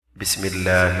بسم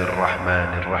الله الرحمن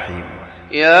الرحيم.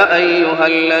 يا أيها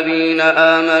الذين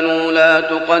آمنوا لا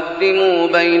تقدموا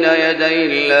بين يدي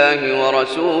الله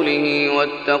ورسوله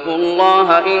واتقوا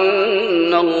الله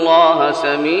إن الله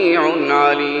سميع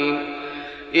عليم.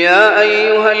 يا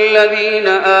أيها الذين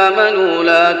آمنوا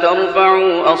لا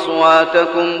ترفعوا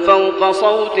أصواتكم فوق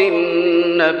صوت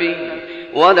النبي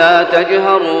ولا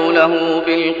تجهروا له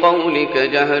بالقول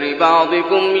كجهر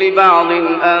بعضكم لبعض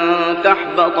أن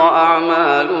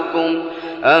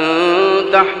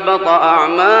تحبط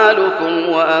أعمالكم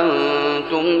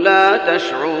وأنتم لا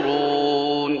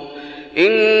تشعرون.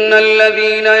 إن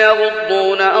الذين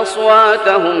يغضون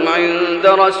أصواتهم عند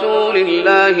رسول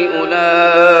الله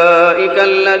أولئك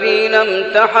الذين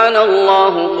امتحن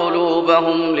الله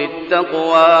قلوبهم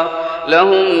للتقوى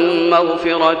لهم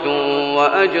مغفرة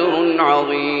وأجر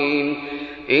عظيم.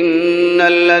 إن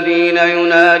الذين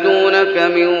ينادونك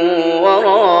من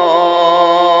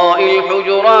وراء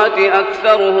الحجرات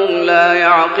أكثرهم لا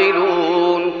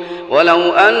يعقلون.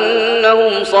 ولو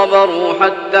أنهم صبروا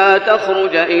حتى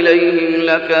تخرج إليهم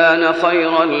لكان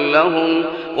خيرا لهم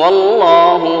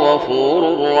والله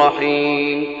غفور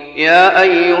رحيم. يا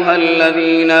أيها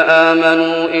الذين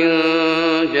آمنوا إن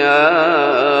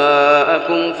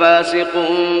جاءكم فاسق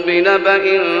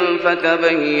بنبأ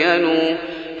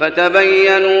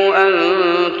فتبينوا أن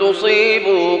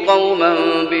تصيبوا قوما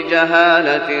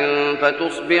بجهالة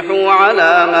فتصبحوا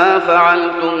على ما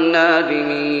فعلتم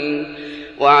نادمين.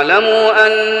 واعلموا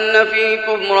أن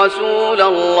فيكم رسول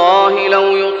الله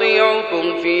لو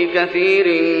يطيعكم في كثير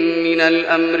من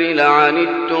الأمر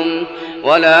لعنتم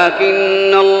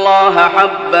ولكن الله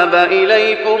حبب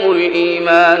إليكم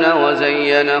الإيمان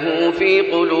وزينه في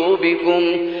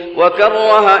قلوبكم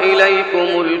وكره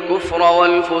إليكم الكفر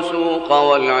والفسوق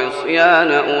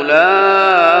والعصيان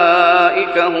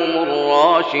أولئك هم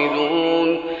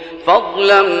الراشدون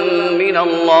فضلا من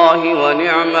الله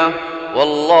ونعمة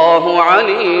والله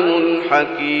عليم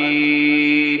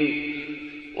حكيم.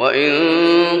 وإن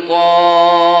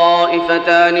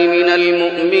طائفتان من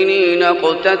المؤمنين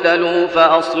اقتتلوا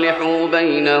فأصلحوا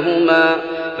بينهما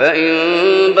فإن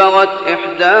بغت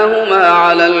إحداهما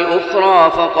على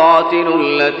الأخرى فقاتلوا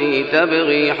التي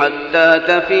تبغي حتى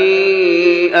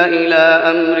تفيء إلى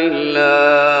أمر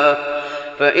الله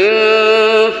فإن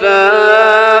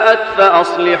فاءت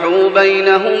فأصلحوا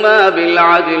بينهما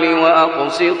بالعدل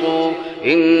وأقسطوا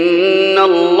إن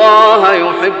الله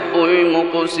يحب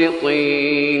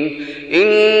المقسطين.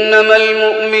 إنما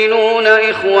المؤمنون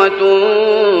إخوة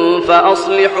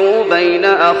فأصلحوا بين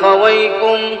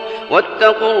أخويكم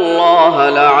واتقوا الله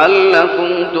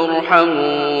لعلكم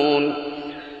ترحمون.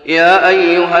 يا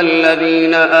أيها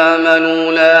الذين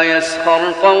آمنوا لا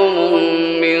يسخر قوم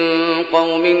من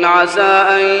قوم عسى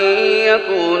أن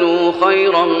يكونوا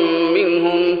خيرا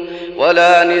منهم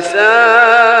ولا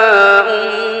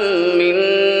نساء من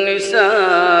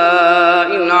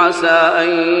نساء عسى أن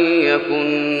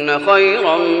يكن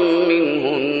خيرا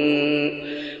منهن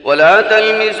ولا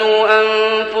تلمزوا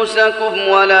أنفسكم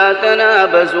ولا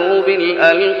تنابزوا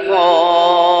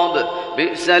بالألقاب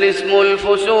بئس الاسم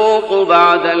الفسوق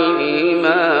بعد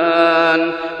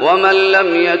الإيمان ومن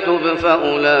لم يتب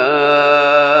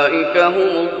فأولئك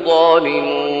هم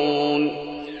الظالمون.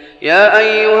 يا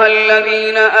أيها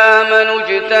الذين آمنوا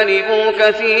اجتنبوا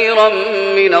كثيرا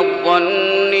من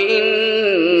الظن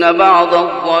إن بعض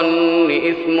الظن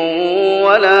إثم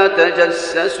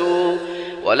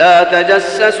ولا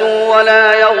تجسسوا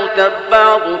ولا يغتب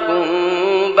بعضكم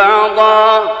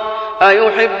بعضا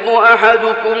أيحب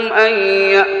أحدكم أن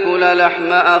يأكل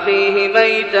لحم أخيه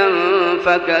ميتا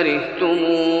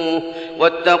فكرهتموه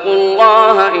واتقوا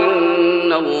الله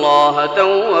إن الله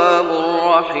تواب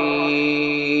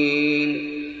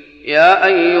رحيم. يا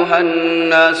أيها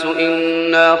الناس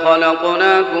إنا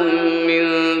خلقناكم من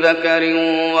ذكر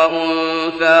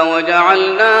وأنثى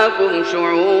وجعلناكم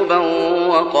شعوبا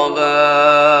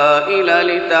وقبائل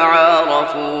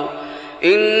لتعارفوا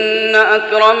إن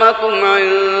أكرمكم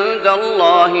عند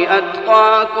الله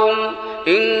أتقاكم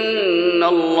إن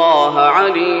الله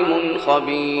عليم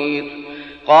خبير.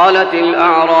 قالت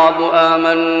الأعراب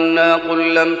آمنا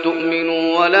قل لم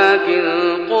تؤمنوا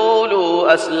ولكن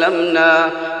قولوا أسلمنا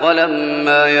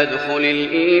ولما يدخل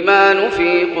الإيمان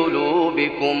في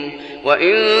قلوبكم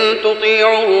وإن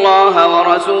تطيعوا الله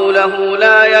ورسوله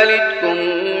لا يلتكم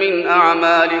من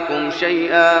أعمالكم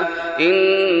شيئا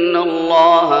إن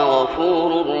الله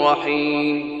غفور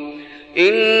رحيم.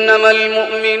 إنما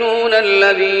المؤمنون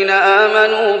الذين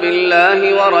آمنوا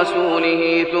بالله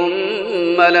ورسوله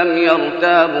ثم لم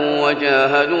يرتابوا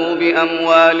وجاهدوا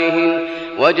بأموالهم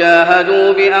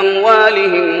وجاهدوا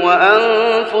بأموالهم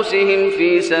وأنفسهم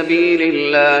في سبيل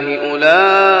الله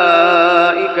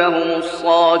أولئك هم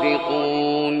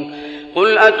الصادقون.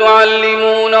 قل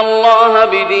أتعلمون الله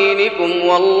بدينكم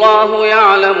والله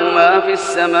يعلم ما في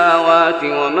السماوات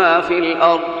وما في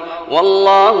الأرض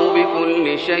والله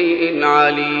بكل شيء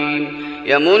عليم.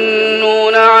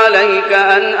 يمنون عليك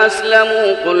أن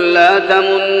أسلموا قل لا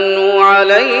تمنوا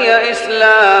علي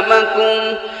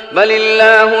إسلامكم بل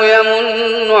الله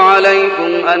يمن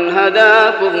عليكم أن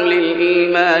هداكم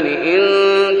للإيمان إن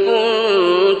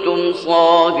كنتم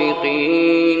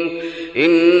صادقين.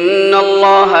 إن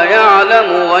الله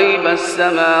يعلم غيب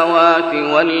السماوات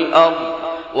والأرض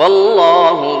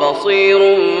والله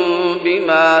بصير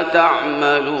بما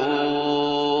تعملون.